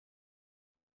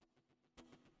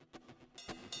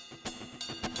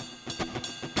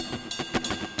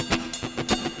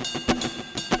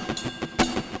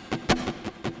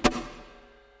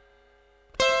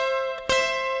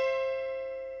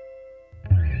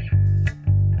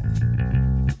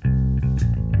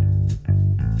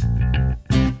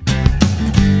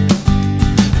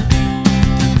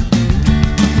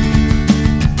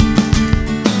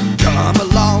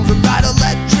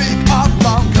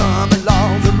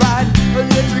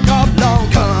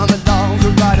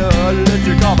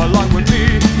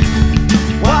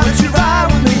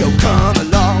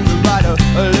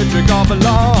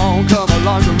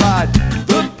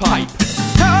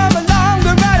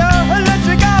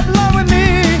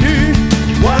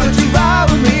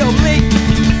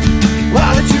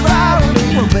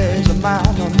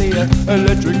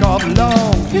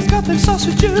Oblong. He's got them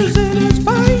sausages in his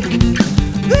bike.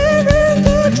 They're in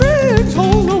the drinks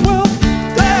all the world.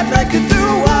 They're making do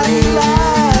what he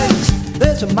likes.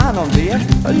 There's a man on the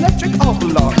electric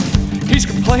Oblong. He's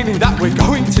complaining that we're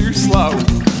going too slow.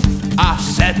 I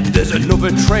said there's another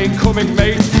train coming,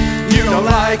 mate. You don't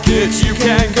like it, you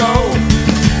can't go.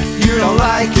 You don't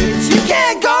like it, you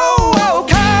can't go.